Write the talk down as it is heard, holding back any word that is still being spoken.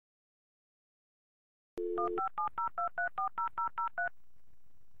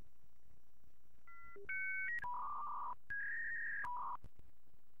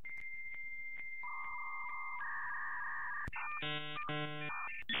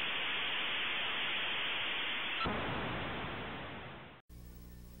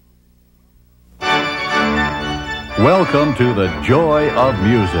Welcome to the Joy of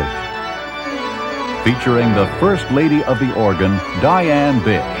Music, featuring the First Lady of the Organ, Diane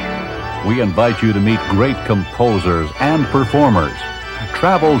Bish. We invite you to meet great composers and performers.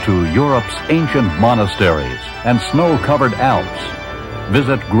 Travel to Europe's ancient monasteries and snow-covered Alps.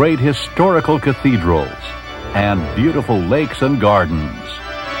 Visit great historical cathedrals and beautiful lakes and gardens.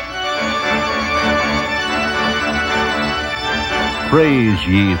 Praise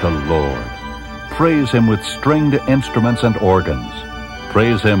ye the Lord. Praise Him with stringed instruments and organs.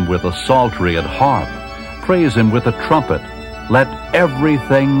 Praise Him with a psaltery and harp. Praise Him with a trumpet. Let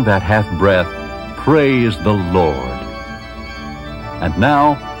everything that hath breath praise the Lord. And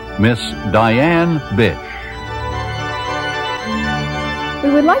now, Miss Diane Bish.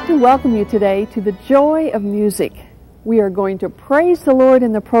 We would like to welcome you today to the Joy of Music. We are going to praise the Lord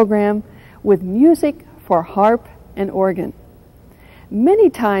in the program with music for harp and organ. Many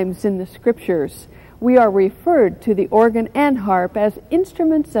times in the Scriptures, we are referred to the organ and harp as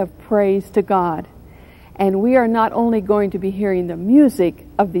instruments of praise to God. And we are not only going to be hearing the music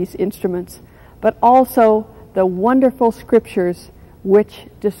of these instruments, but also the wonderful Scriptures which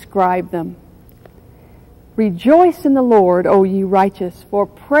describe them. Rejoice in the Lord, O ye righteous, for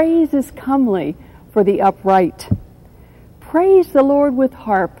praise is comely for the upright. Praise the Lord with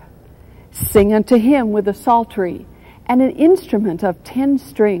harp. Sing unto Him with a psaltery, and an instrument of 10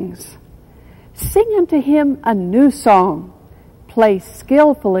 strings. Sing unto Him a new song. Play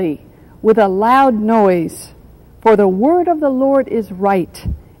skillfully with a loud noise. For the word of the Lord is right,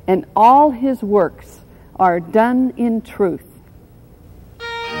 and all His works are done in truth.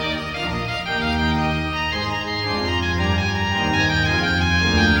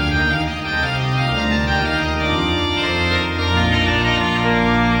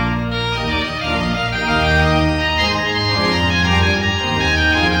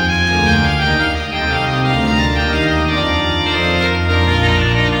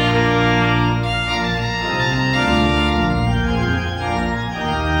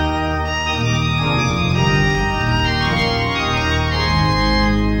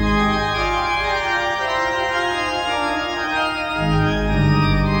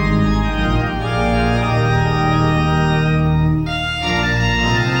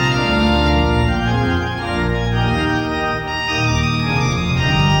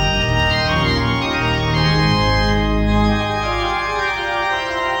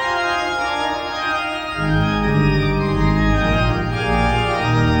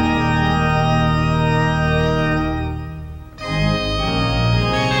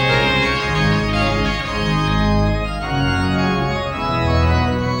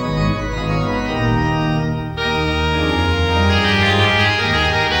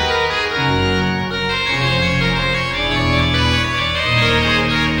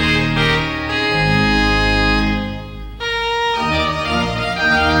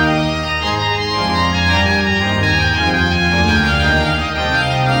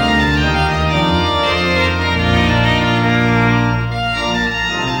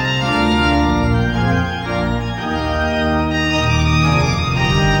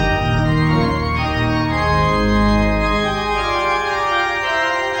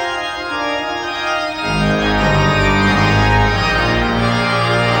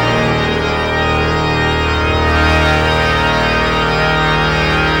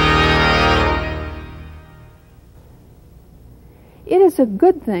 It is a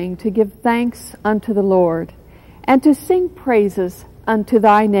good thing to give thanks unto the Lord, and to sing praises unto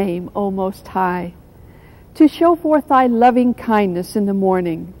thy name, O Most High, to show forth thy loving kindness in the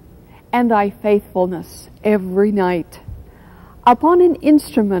morning, and thy faithfulness every night, upon an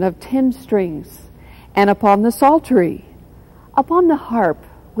instrument of 10 strings, and upon the psaltery, upon the harp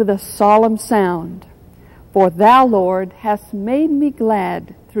with a solemn sound. For thou, Lord, hast made me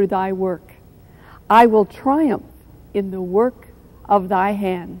glad through thy work. I will triumph in the work of thy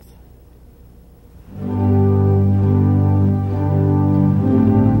hands.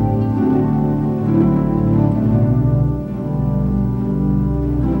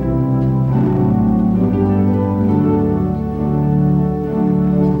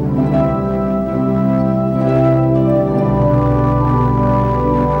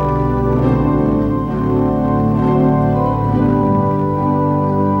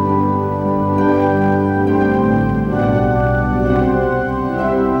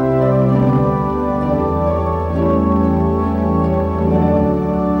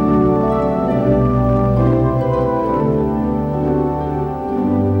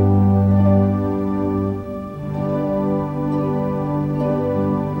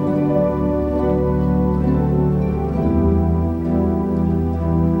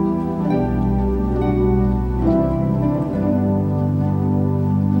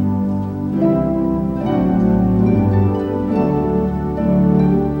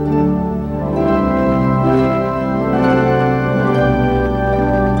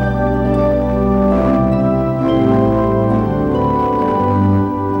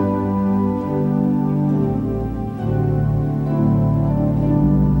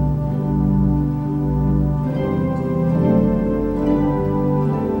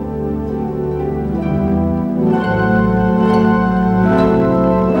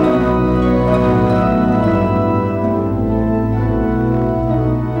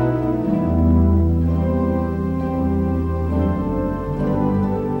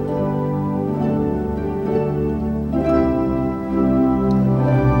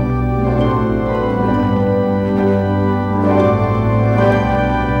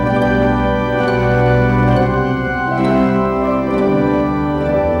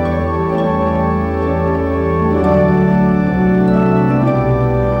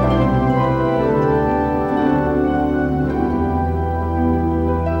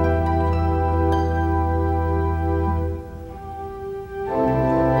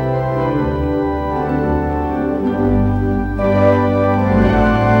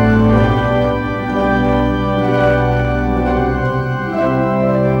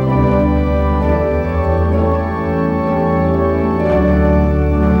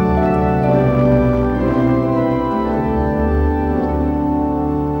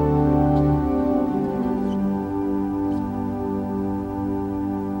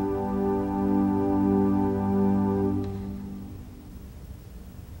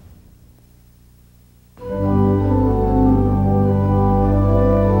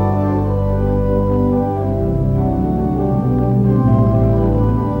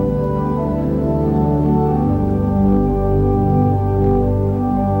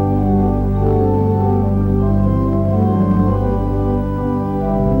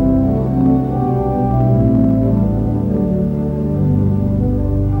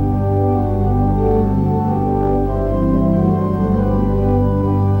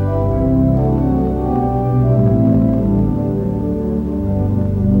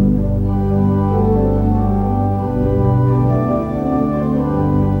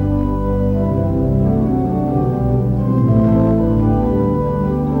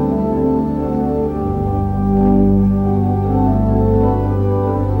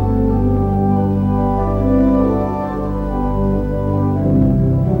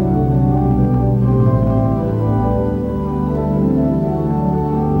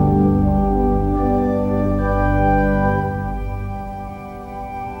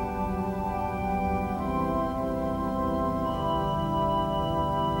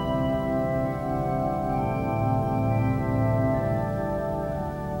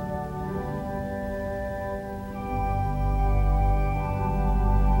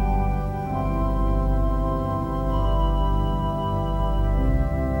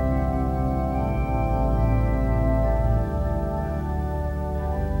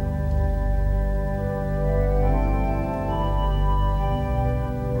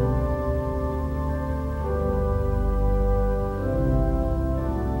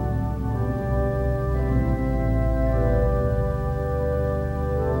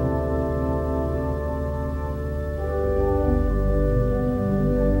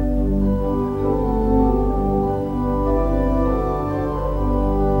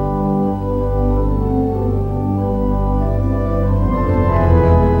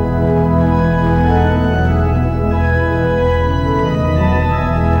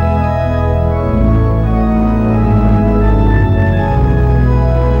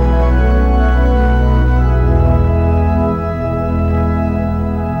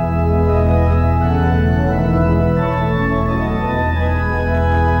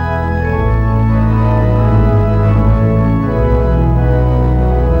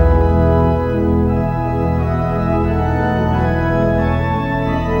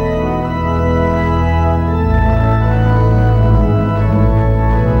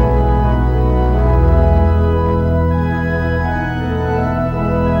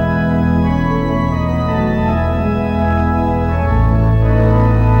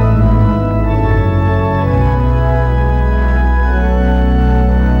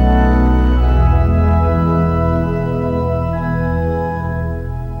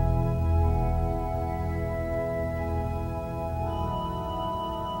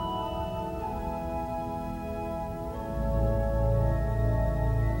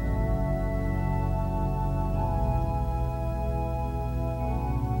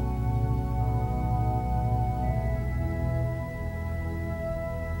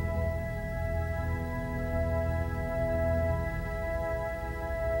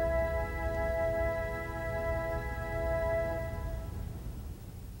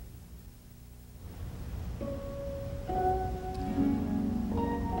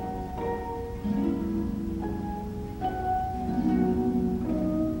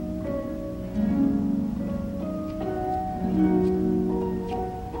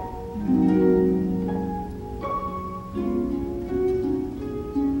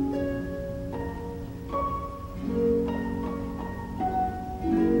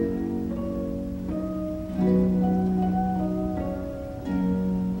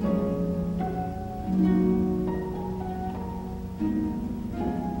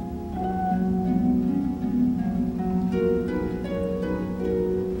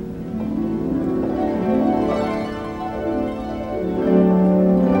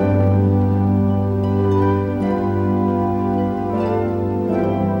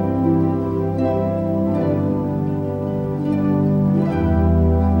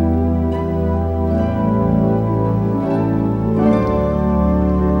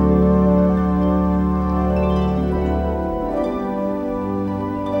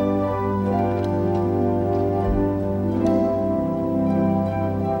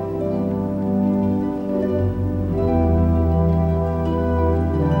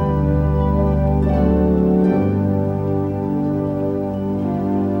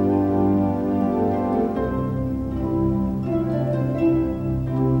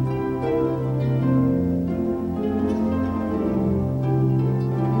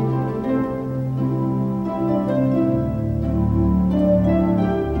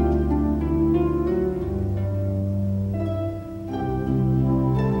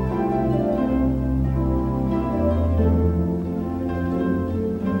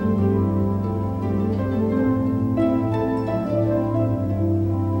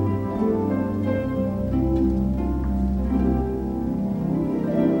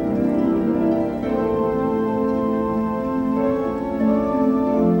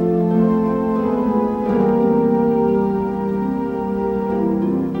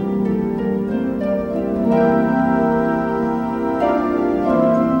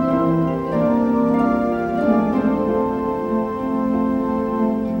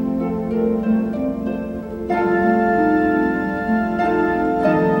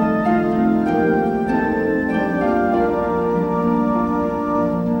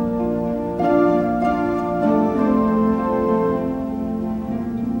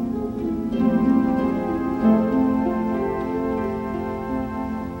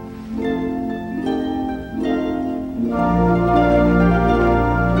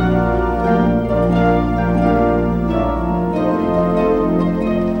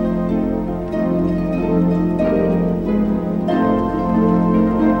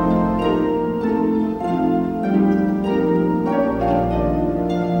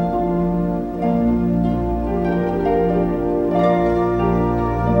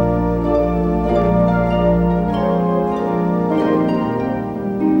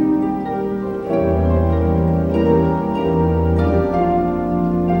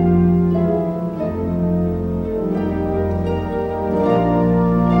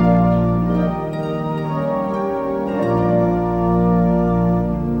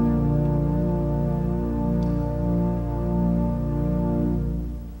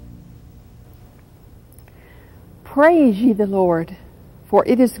 Praise ye the Lord, for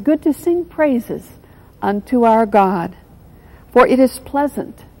it is good to sing praises unto our God. For it is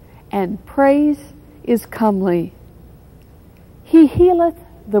pleasant, and praise is comely. He healeth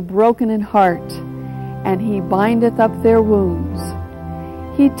the broken in heart, and he bindeth up their wounds.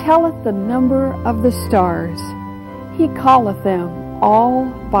 He telleth the number of the stars. He calleth them all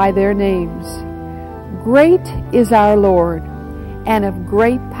by their names. Great is our Lord, and of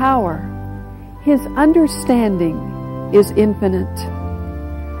great power. His understanding is infinite.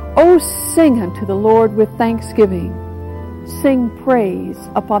 O sing unto the Lord with thanksgiving. Sing praise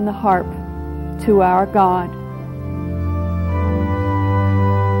upon the harp to our God.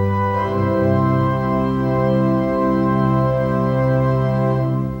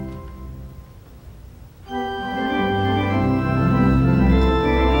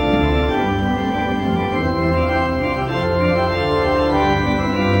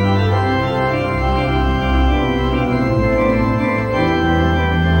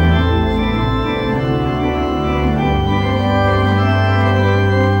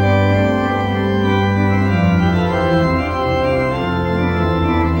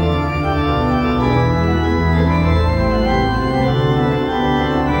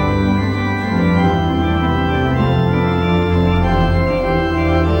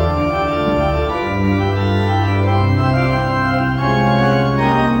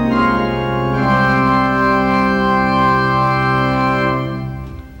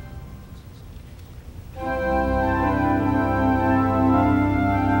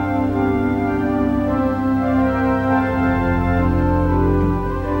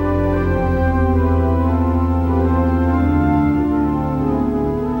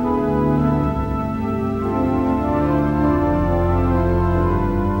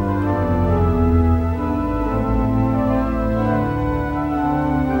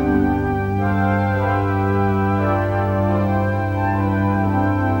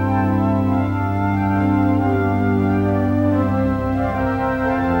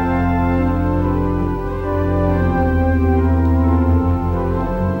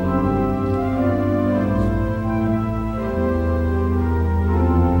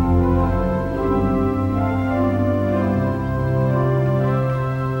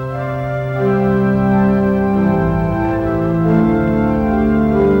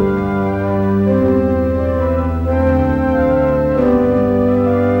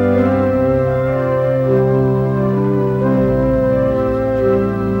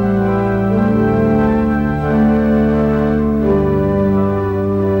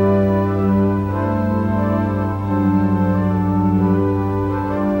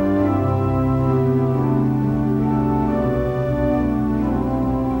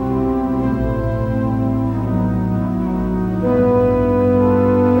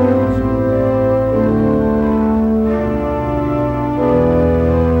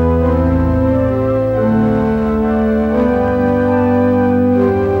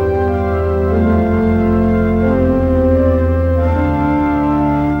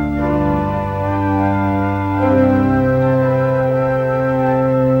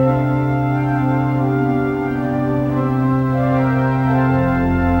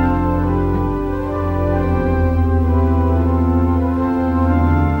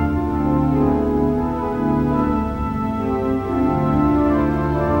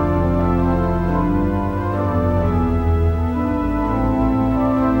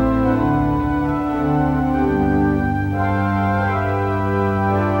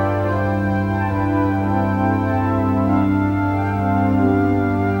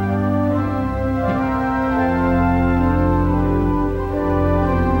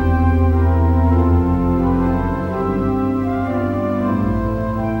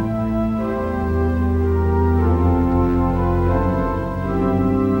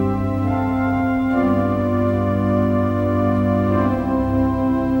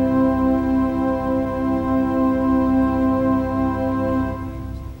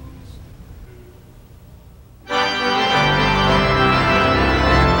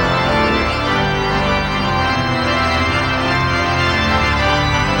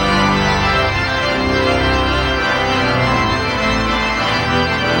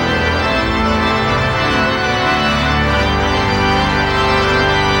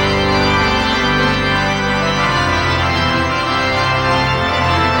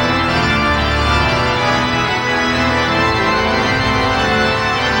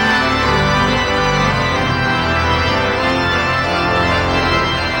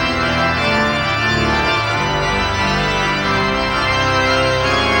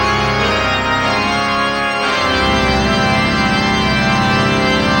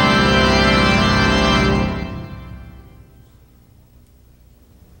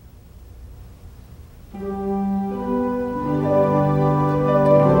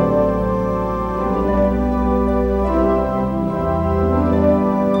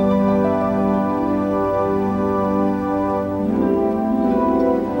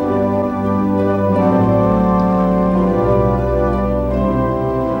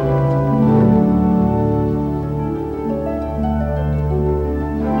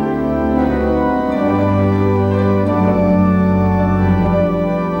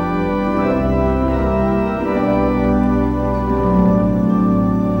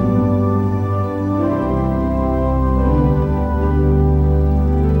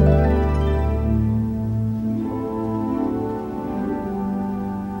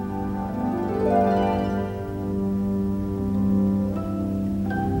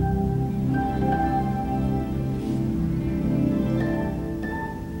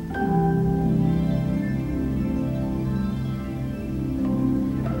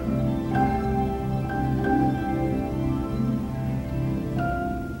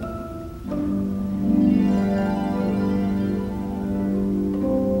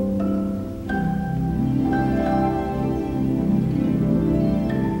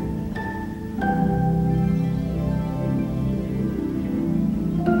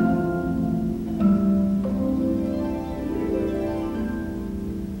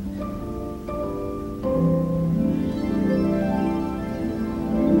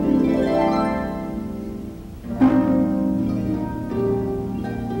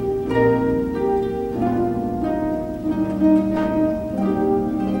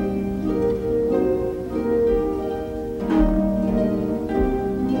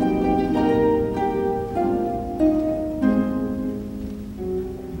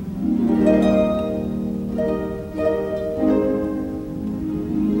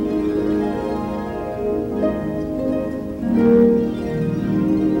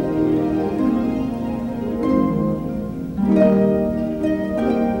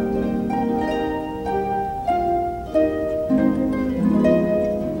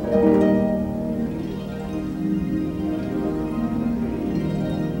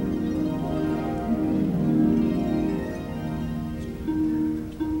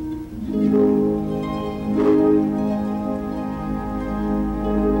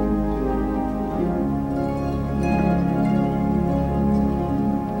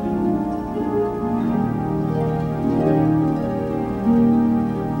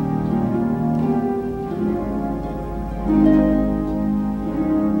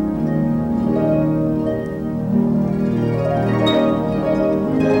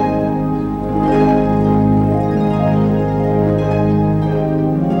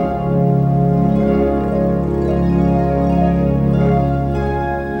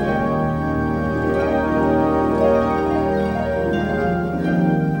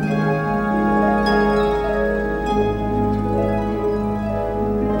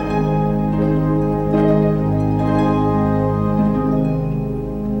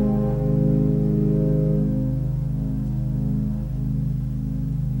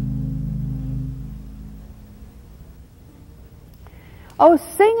 O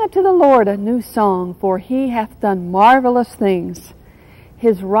sing unto the Lord a new song, for he hath done marvelous things.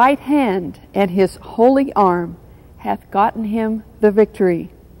 His right hand and his holy arm hath gotten him the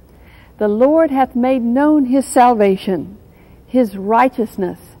victory. The Lord hath made known his salvation. His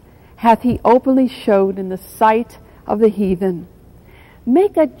righteousness hath he openly showed in the sight of the heathen.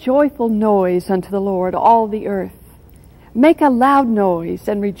 Make a joyful noise unto the Lord, all the earth. Make a loud noise,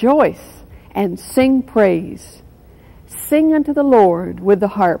 and rejoice, and sing praise. Sing unto the Lord with the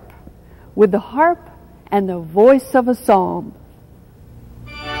harp and the voice of a psalm.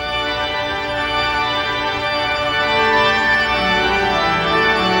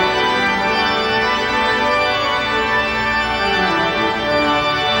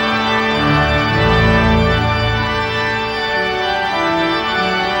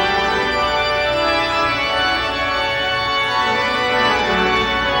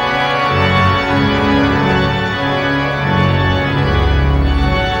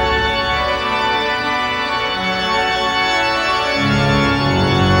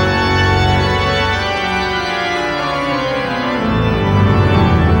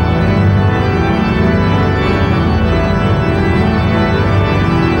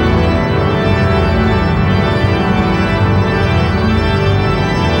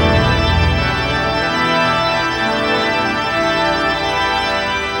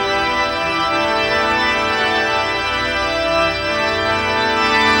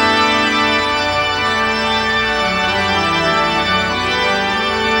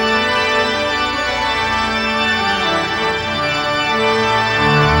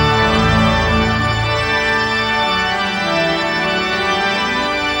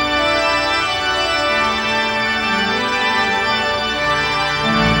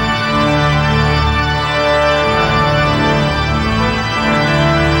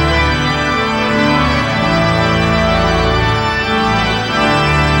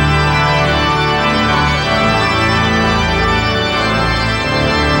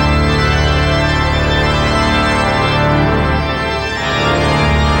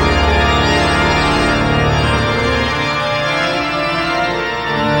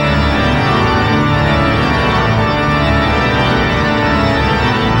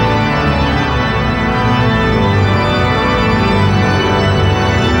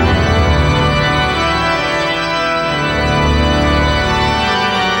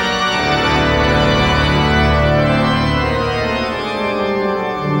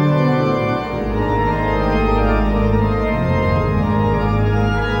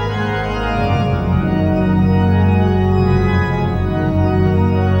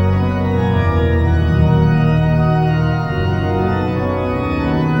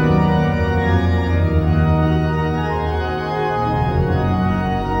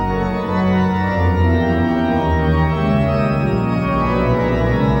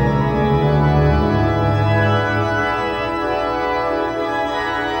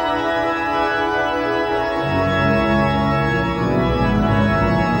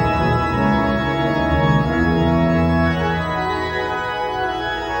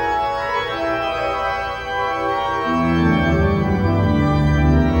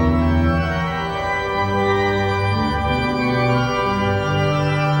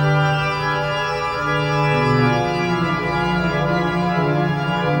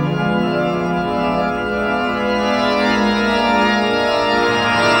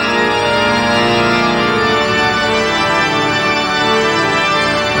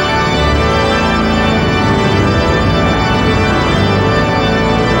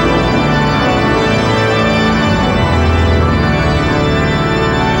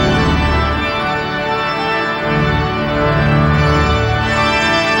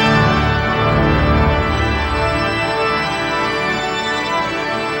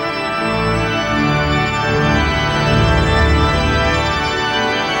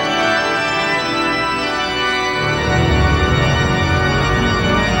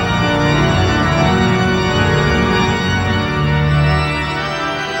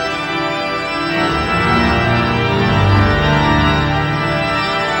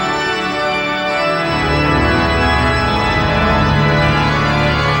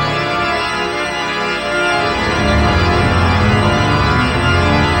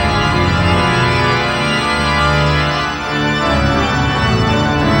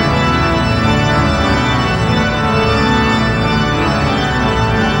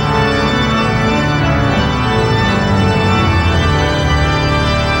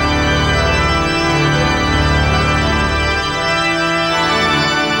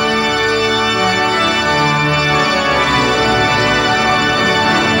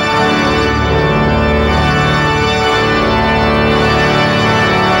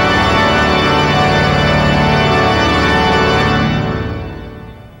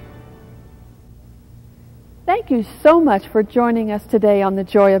 you so much for joining us today on the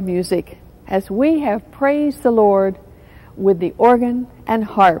Joy of Music as we have praised the Lord with the organ and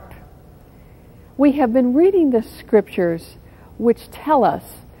harp. We have been reading the scriptures which tell us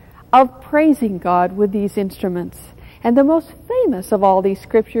of praising God with these instruments. And the most famous of all these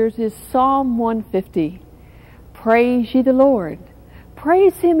scriptures is Psalm 150. Praise ye the Lord.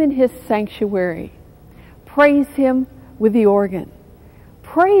 Praise him in his sanctuary. Praise him with the organ.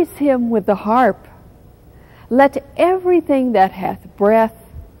 Praise him with the harp. Let everything that hath breath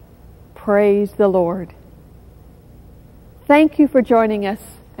praise the Lord. Thank you for joining us,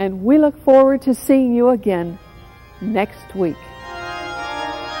 and we look forward to seeing you again next week.